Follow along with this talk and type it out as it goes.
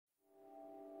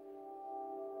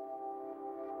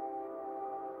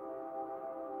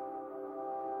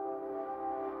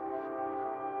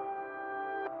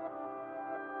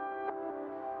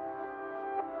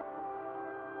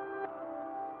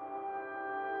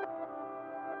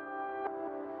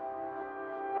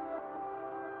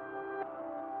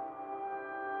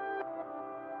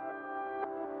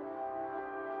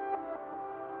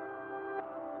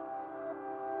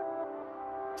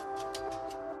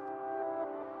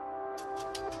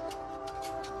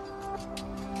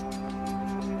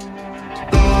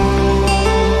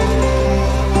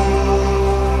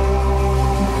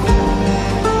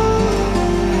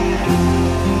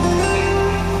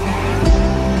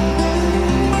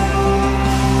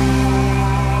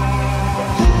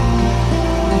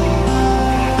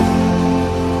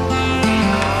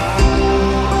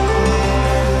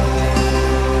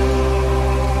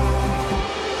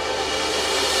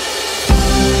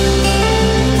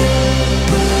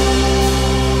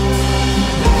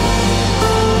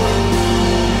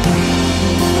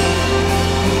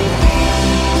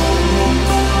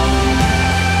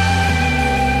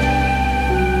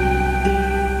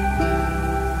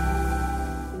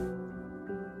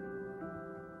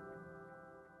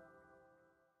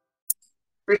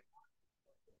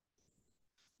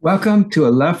Welcome to A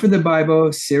Love for the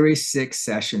Bible, Series 6,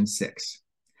 Session 6.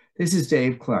 This is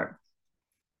Dave Clark.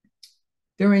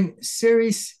 During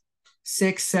Series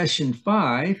 6, Session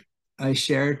 5, I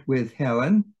shared with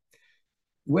Helen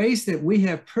ways that we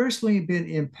have personally been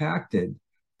impacted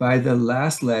by the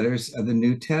last letters of the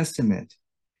New Testament,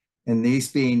 and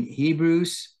these being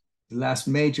Hebrews, the last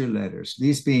major letters,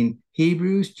 these being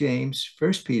Hebrews, James,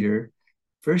 1 Peter,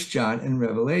 1 John, and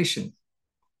Revelation.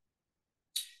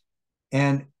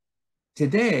 And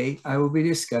today, I will be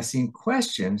discussing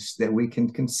questions that we can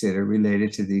consider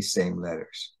related to these same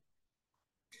letters.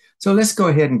 So let's go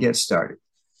ahead and get started.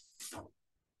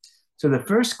 So the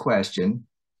first question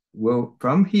will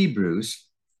from Hebrews,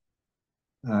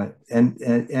 and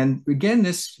again,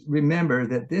 remember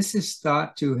that this is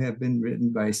thought to have been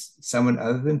written by someone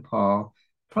other than Paul.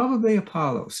 Probably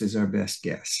Apollos is our best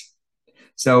guess.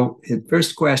 So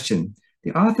first question,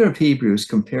 the author of Hebrews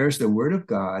compares the word of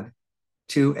God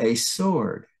to a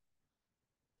sword.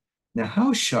 Now,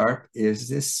 how sharp is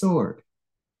this sword?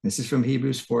 This is from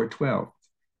Hebrews 4:12.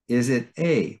 Is it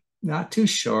A, not too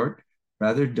short,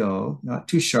 rather dull, not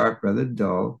too sharp, rather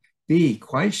dull, B,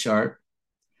 quite sharp,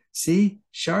 C,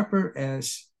 sharp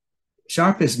as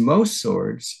most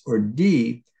swords, or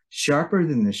D, sharper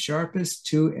than the sharpest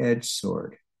two-edged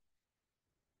sword?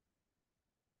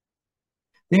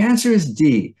 The answer is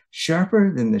D,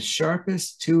 sharper than the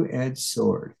sharpest two-edged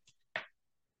sword.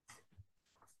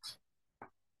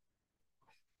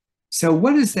 So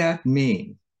what does that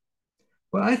mean?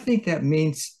 Well, I think that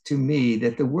means to me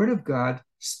that the Word of God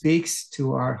speaks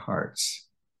to our hearts.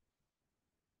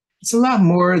 It's a lot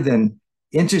more than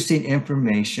interesting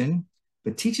information,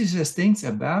 but teaches us things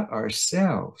about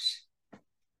ourselves.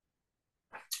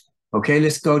 Okay,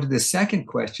 let's go to the second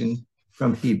question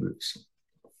from Hebrews.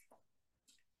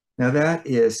 Now that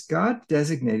is, God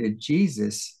designated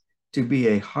Jesus to be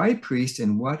a high priest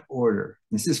in what order?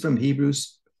 This is from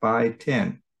Hebrews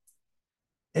 5:10.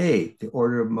 A, the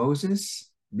order of Moses,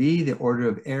 B, the order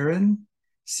of Aaron,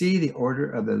 C, the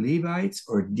order of the Levites,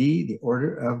 or D, the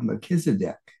order of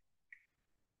Melchizedek?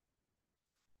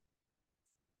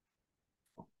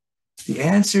 The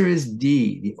answer is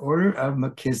D, the order of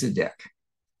Melchizedek.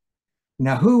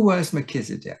 Now, who was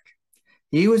Melchizedek?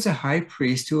 He was a high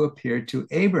priest who appeared to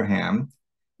Abraham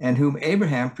and whom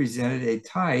Abraham presented a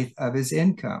tithe of his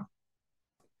income.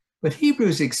 But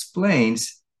Hebrews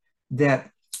explains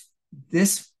that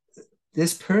this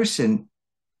person,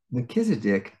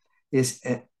 Melchizedek, is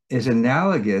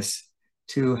analogous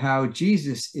to how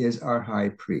Jesus is our high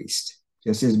priest.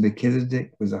 Just as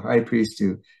Melchizedek was a high priest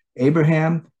to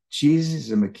Abraham, Jesus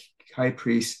is a high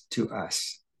priest to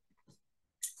us.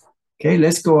 Okay,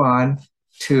 let's go on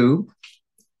to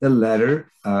the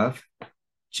letter of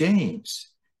James.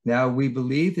 Now, we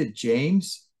believe that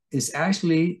James is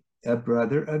actually a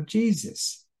brother of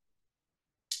Jesus.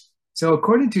 So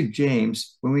according to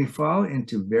James, when we fall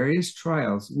into various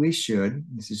trials, we should,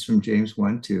 this is from James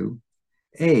 1:2,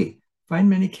 A, find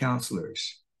many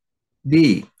counselors,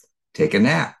 B, take a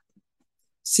nap,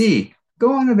 C,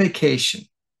 go on a vacation,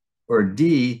 or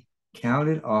D, count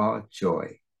it all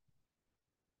joy.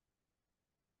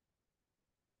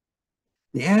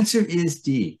 The answer is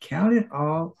D, count it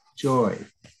all joy.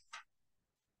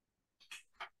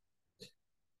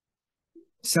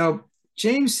 So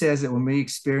James says that when we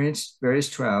experience various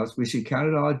trials, we should count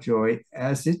it all joy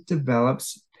as it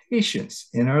develops patience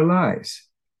in our lives.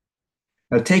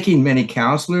 Now, taking many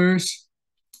counselors,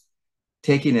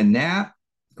 taking a nap,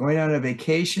 going on a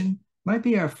vacation might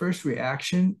be our first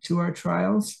reaction to our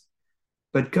trials,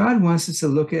 but God wants us to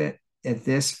look at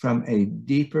this from a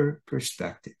deeper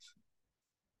perspective.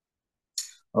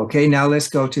 Okay, now let's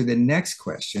go to the next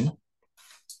question.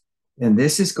 And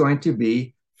this is going to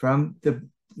be from the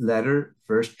letter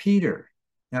 1 Peter.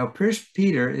 Now, 1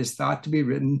 Peter is thought to be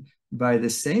written by the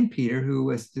same Peter who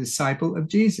was the disciple of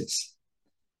Jesus.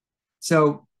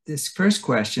 So this first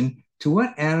question, to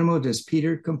what animal does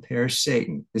Peter compare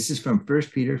Satan? This is from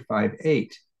 1 Peter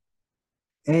 5:8.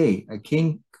 A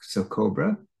king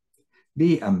cobra.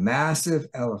 B, a massive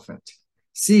elephant.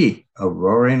 C, a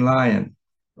roaring lion.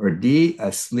 Or D,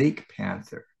 a sleek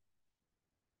panther.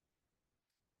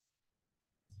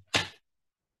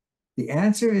 The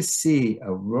answer is C,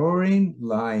 a roaring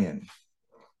lion.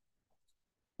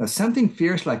 Now, something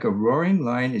fierce like a roaring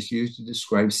lion is used to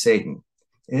describe Satan,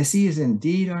 as he is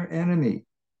indeed our enemy.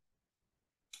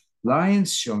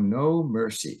 Lions show no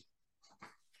mercy.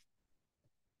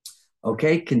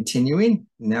 Okay, continuing.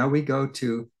 Now we go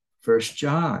to 1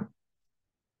 John.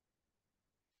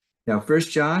 Now, 1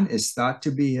 John is thought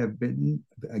to be written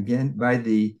again by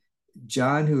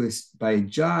John, who is a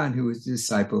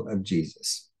disciple of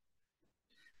Jesus.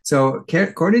 So,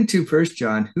 according to 1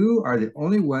 John, who are the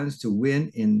only ones to win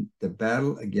in the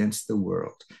battle against the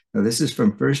world? Now, this is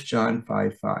from 1 John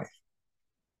 5:5.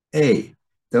 A,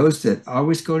 those that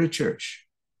always go to church.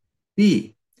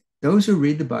 B, those who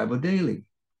read the Bible daily.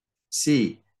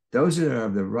 C, those that are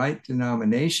of the right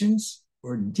denominations.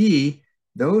 Or D,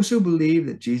 those who believe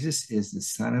that Jesus is the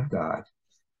Son of God.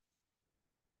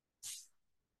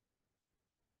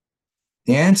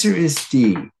 The answer is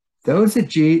D, those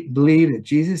that believe that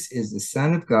Jesus is the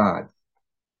Son of God.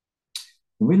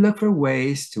 When we look for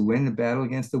ways to win the battle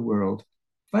against the world,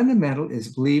 fundamental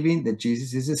is believing that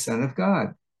Jesus is the Son of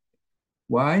God.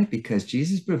 Why? Because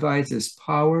Jesus provides us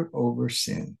power over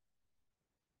sin.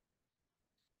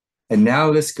 And now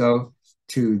let's go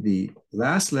to the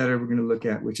last letter we're going to look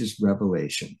at, which is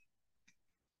Revelation.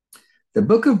 The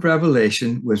book of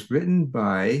Revelation was written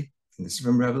by, and this is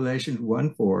from Revelation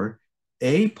 1:4,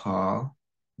 A, Paul,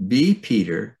 B,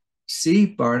 Peter, C,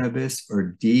 Barnabas, or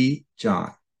D,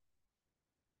 John.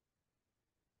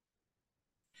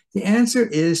 The answer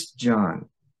is John.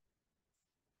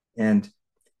 And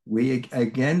we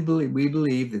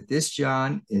believe that this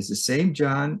John is the same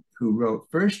John who wrote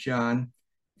 1 John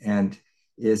and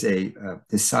is a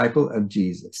disciple of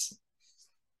Jesus.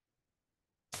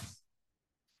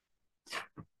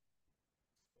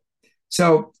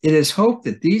 So it is hoped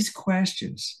that these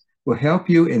questions will help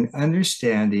you in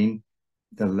understanding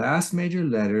the last major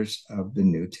letters of the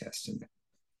New Testament.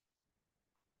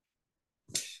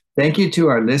 Thank you to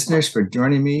our listeners for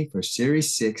joining me for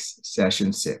Series 6,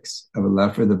 Session 6 of A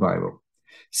Love for the Bible.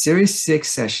 Series 6,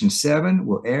 Session 7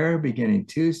 will air beginning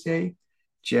Tuesday,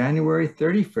 January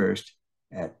 31st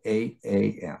at 8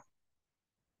 a.m.